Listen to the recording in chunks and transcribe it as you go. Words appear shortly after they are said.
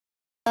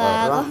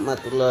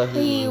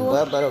warahmatullahi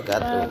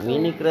wabarakatuh.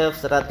 Minecraft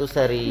 100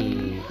 hari.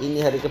 Ini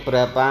hari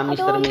keberapa,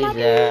 Mr.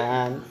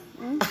 Mizan?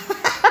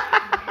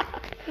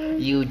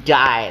 You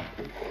died.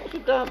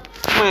 Sudah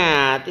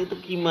mati itu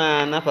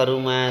gimana baru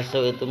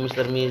masuk itu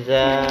Mr.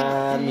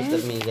 Mizan?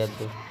 Mr. Mizan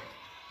tuh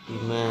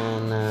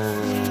gimana?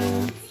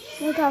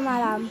 Udah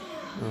malam.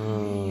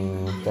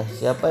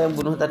 Siapa yang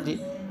bunuh tadi?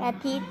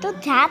 Tadi itu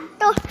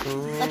jatuh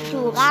ke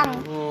jurang.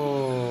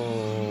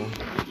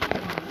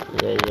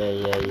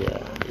 Ya.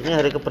 Ini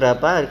hari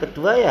keberapa? Hari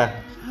kedua ya?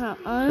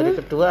 Hari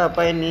kedua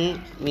apa ini?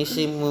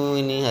 Misimu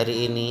ini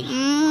hari ini?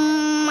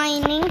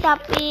 Mining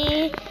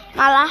tapi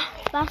malah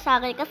pas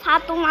hari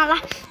ke-1 malah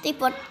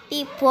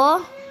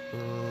tiba-tiba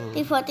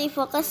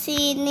ke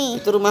sini.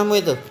 Itu rumahmu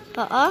itu?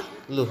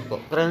 Loh,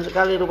 kok keren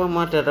sekali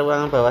rumahmu, ada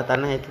ruangan bawah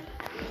tanah itu.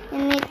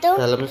 Ini tuh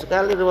dalam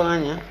sekali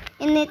ruangannya.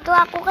 Ini tuh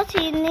aku ke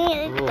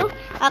sini itu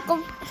aku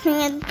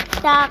ingin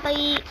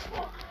cari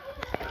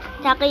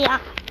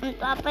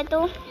apa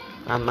itu?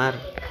 Kamar.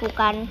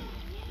 Bukan.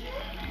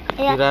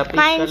 Ya,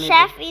 main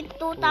chef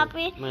itu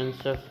tapi main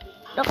chef.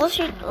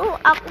 Terus itu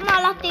aku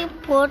malah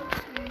tidur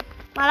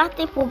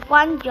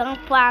panjang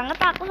banget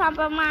aku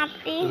sampai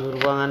mati.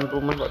 Ruangan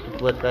rumah kok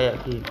dibuat kayak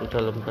gitu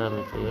dalam tanah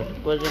itu ya.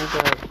 Dibuat yang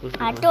bagus.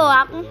 Aduh,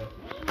 aku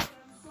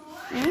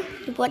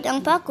dibuat yang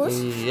bagus.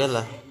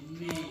 Iyalah.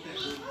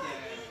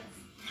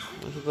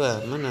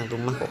 Coba mana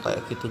rumah kok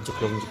kayak gitu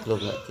jeglong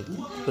kayak gitu.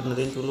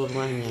 Benerin dulu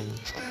rumahnya.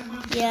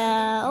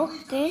 Ya,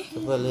 oke.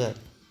 Coba lihat.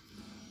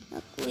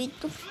 Aku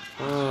itu.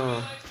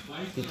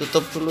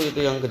 Ditutup dulu itu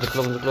yang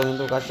jeglong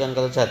itu, kasihan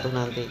kalau jatuh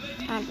nanti.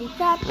 Nanti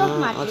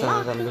jatuh mati.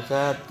 Jangan sampai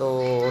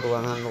jatuh.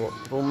 Ruangan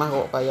rumah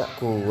kok kayak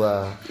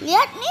gua.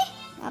 Lihat nih,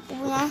 aku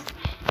punya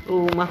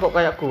rumah kok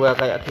kayak gua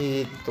kayak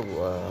gitu.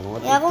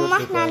 Ya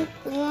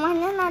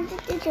rumahnya nanti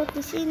tidur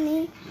di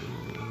sini.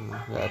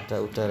 Nggak ada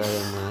udara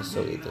yang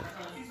masuk itu.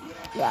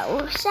 Ya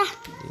usah.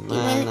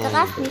 Gimana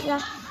keras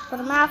bisa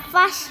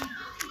bernafas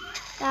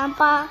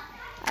tanpa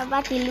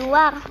di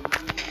luar.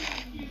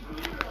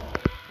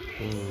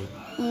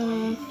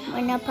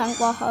 Menebang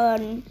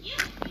pohon.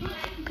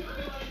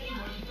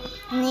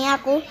 Ini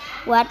aku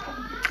buat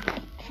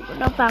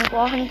menebang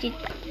pohon di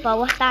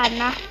bawah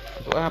tanah.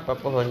 Untuk apa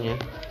pohonnya?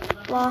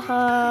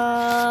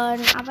 Pohon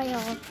apa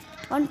ya?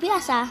 Pohon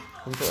biasa.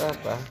 Untuk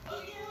apa?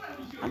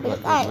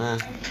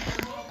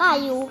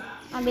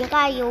 Ambil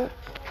kayu.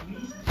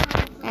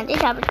 Nanti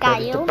dapat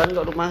kayu. Di depan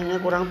kok rumahnya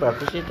kurang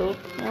bagus itu.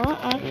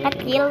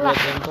 Kecil lah.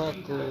 Yang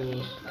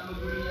bagus.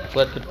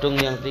 Buat gedung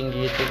yang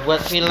tinggi itu,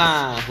 buat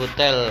villa,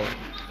 hotel.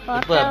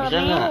 Hotel bisa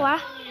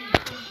mewah.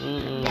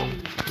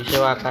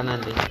 Disewakan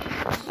nanti.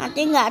 Nanti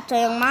nggak ada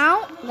yang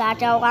mau, nggak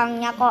ada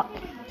orangnya kok.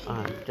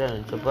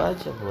 Ada, coba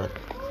aja buat.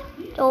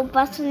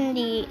 Coba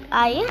sendiri,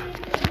 ayah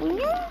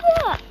punya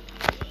nggak?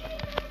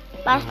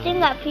 Pasti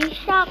nggak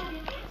bisa.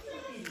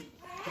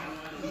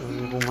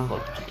 Rumah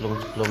kok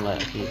jeglong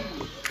kayak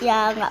gitu.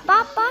 Ya nggak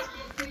apa-apa.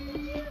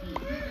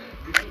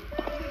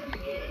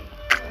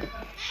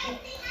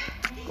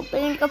 Aku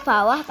pengen ke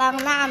bawah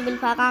karena ambil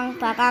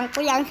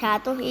barangku yang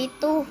jatuh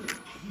itu.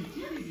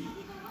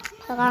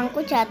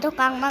 Barangku jatuh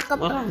karena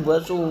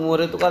buat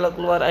sumur itu, kalau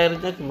keluar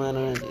airnya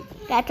gimana nanti?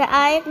 Gak ada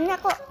airnya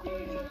kok.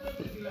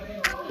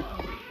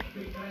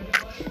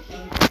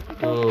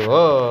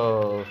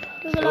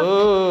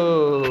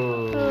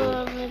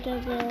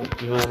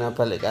 Gimana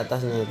balik ke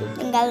atasnya itu?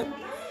 Tinggal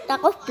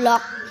taruh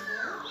blok.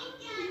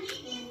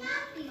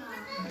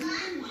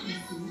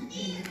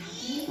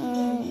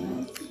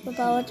 Ke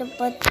bawah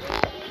cepet.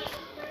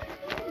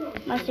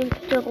 Masih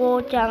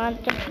terus, jangan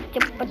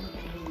cepet.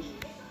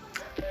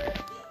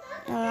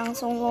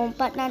 Langsung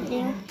lompat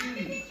nanti.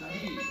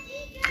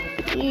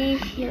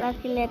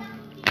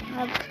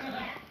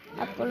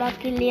 Aku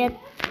lagi lihat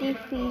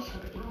TV.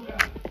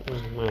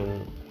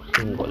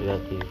 Kok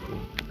lihat TV?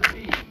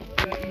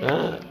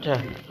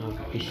 Dah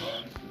habis.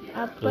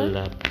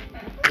 Gelap.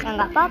 Ya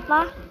nggak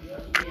apa-apa.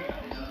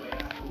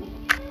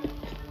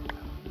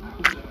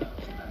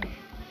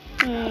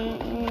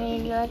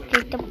 Ini lagi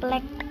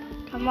teplek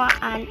sama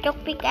ancuk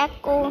pik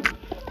aku.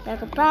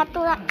 Dari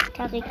batu lah,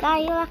 dari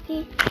kayu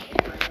lagi.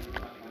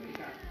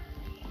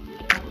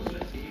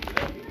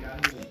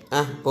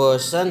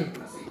 Bosan.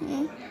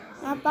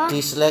 Apa?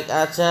 Dislike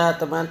aja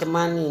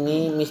teman-teman,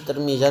 ini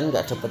Mr. Mizan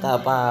nggak dapet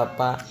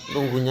apa-apa,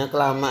 tunggunya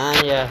kelamaan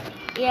ya.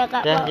 Iya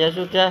kak. Ya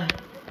sudah,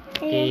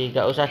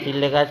 nggak usah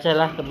di-like aja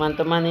lah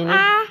teman-teman ini.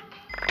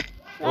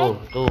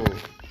 Tuh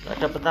nggak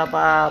dapet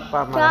apa-apa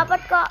malah.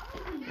 Dapat kok.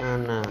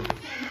 Mana?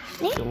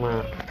 Nih? Cuma.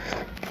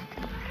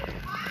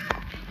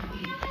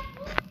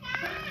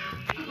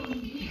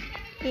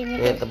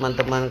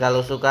 Teman-teman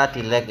kalau suka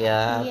di-like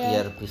ya,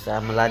 biar bisa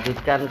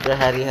melanjutkan ke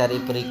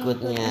hari-hari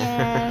berikutnya.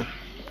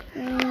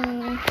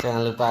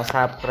 Jangan lupa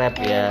subscribe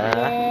ya.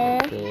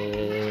 Oke.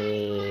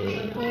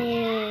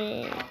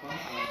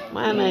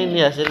 Mana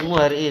ini hasilmu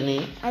hari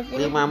ini?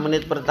 5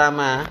 menit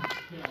pertama.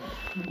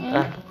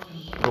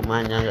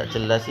 Rumahnya nggak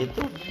jelas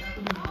itu.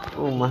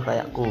 Rumah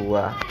kayak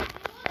gua.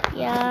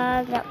 Ya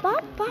nggak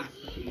apa-apa.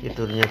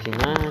 Tidurnya di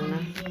mana?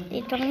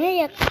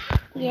 Tidurnya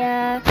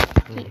ya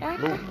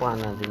Lupa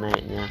nanti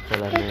naiknya,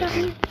 jalan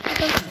naiknya.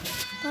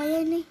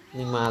 Kayak nih.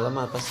 Ini malam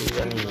apa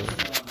siang ini?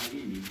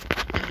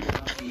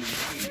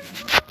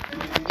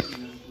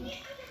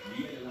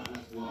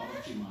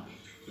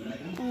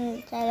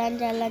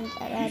 Jalan.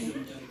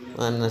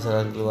 Mana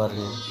jalan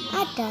keluarnya?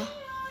 Ada.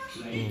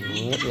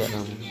 Ingat ya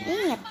kamu?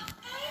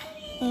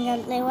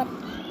 Ingat lewat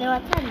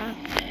sana.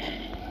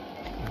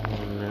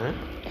 Mana?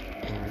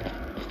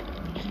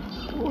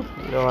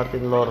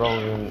 Lewatin lorong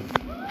yang.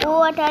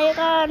 Ada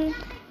ikan.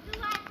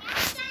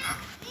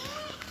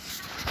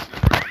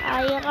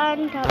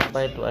 Apa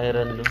itu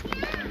iron tuh?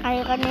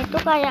 Iron itu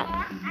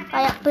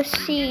kayak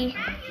besi.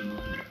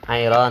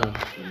 Iron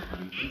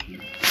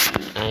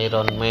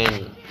Man.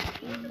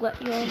 Gua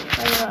ya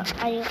kayak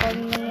Iron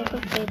Man itu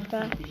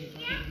beda.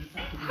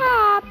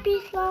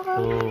 Habis lorong.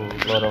 Tuh,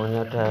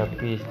 lorongnya udah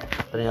habis.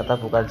 Ternyata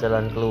bukan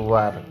jalan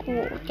keluar.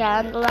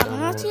 Jalan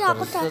keluarnya sih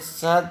aku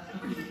tersesat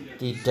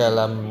di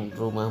dalam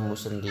rumahmu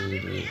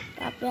sendiri.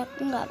 Tapi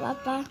aku nggak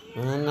apa-apa.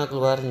 Mana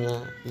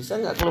keluarnya? Bisa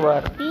nggak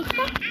keluar?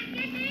 Bisa.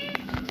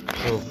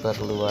 Coba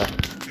keluar.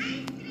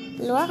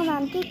 Keluar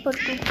nanti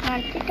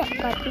tak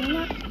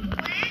batunya.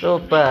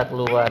 Coba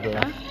keluar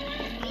lah.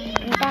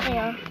 Ntar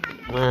ya.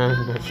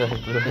 Mana saya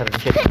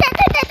keluarnya?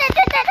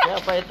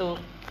 Siapa itu?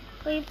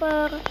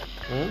 Creeper.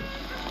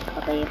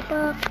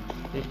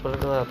 Creeper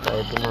itu apa?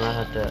 Itu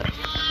malah ada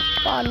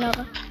spawner.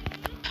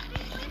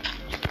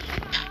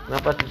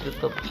 Kenapa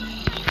ditutup?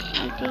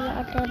 Nanti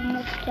ada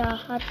mob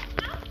jahat.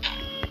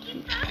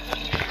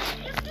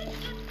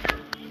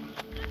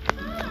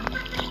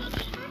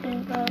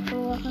 Tinggal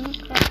keluarnya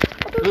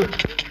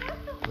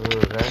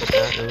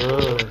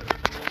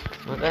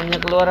makanya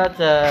keluar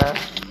aja.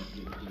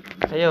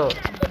 Ayo.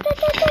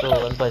 Tuh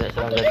kan banyak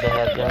serangga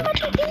jahat kan.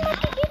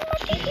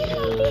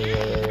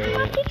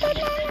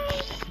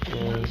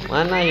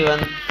 Mana hewan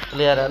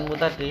peliharaanmu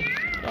tadi?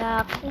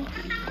 Ya aku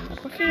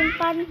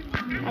simpan.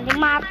 Nanti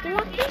mati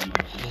lagi.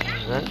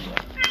 Kan?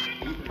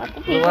 Aku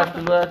Keluar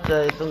dulu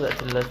aja, itu nggak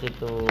jelas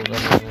itu kamu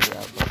nyari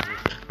apa gitu.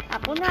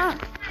 Aku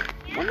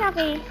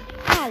nyari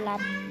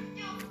alat.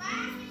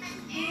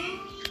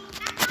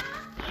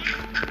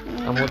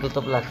 Kamu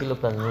tutup lagi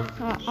lubangnya.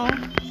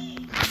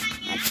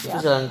 Itu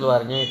Siap. jalan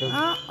keluarnya itu.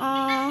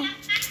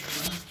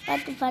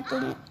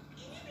 Batu-batunya.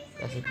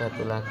 Kasih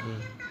batu lagi.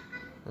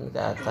 Nanti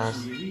ke atas.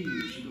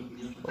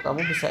 Oh,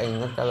 kamu bisa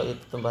ingat kalau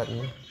itu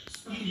tempatnya?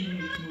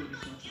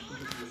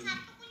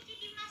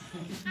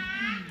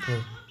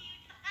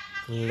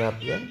 Gelap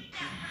ya.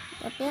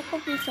 Tapi aku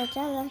bisa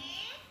jalan.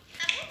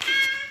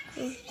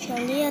 Bisa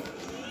lihat.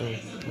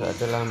 Nggak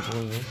ada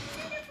lampunya.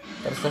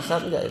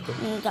 Tersesat nggak itu?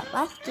 Enggak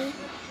pasti.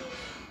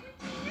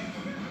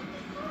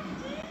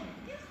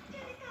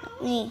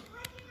 Nih.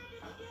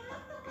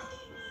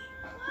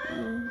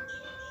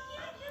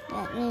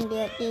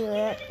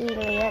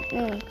 Lihat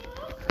nih.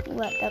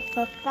 Buat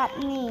tersesat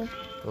nih.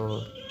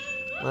 Tuh.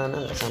 Mana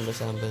nggak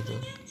sampai-sampai tuh?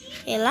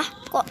 Elah,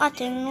 kok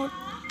ada yang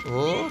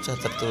Oh, sudah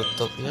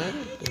tertutup ya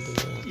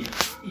pintunya.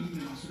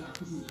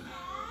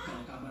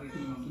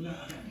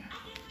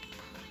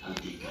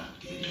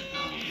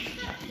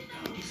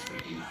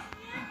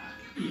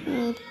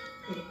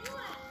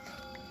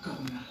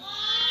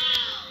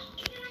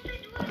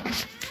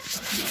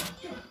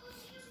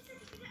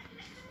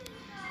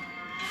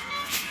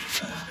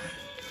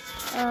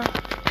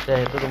 Ya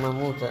itu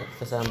rumahmu udah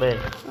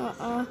sampai.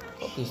 Kok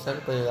bisa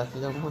kembali lagi,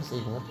 kamu masih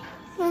ingat?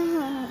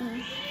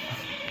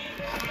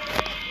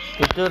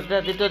 Tidur.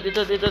 Tak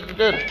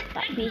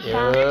bisa.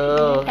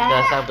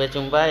 Udah sampai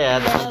jumpa ya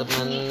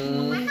teman-teman.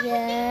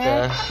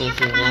 Udah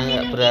misinya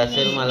nggak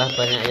berhasil, malah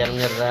banyak yang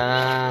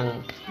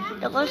nyerang.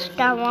 Terus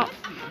udah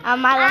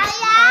malah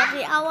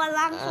dari awal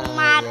langsung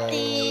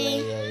mati.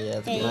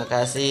 Iya. Terima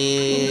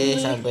kasih.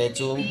 Sampai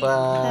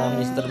jumpa,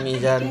 Mr.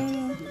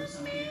 Mizan.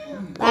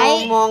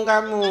 Ngomong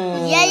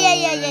kamu. Ya.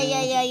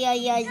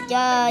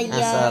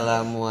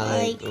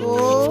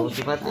 Assalamualaikum.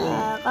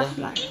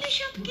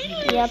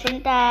 Ya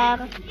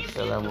bentar.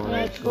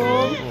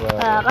 Assalamualaikum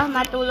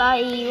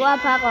Warahmatullahi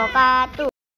wabarakatuh.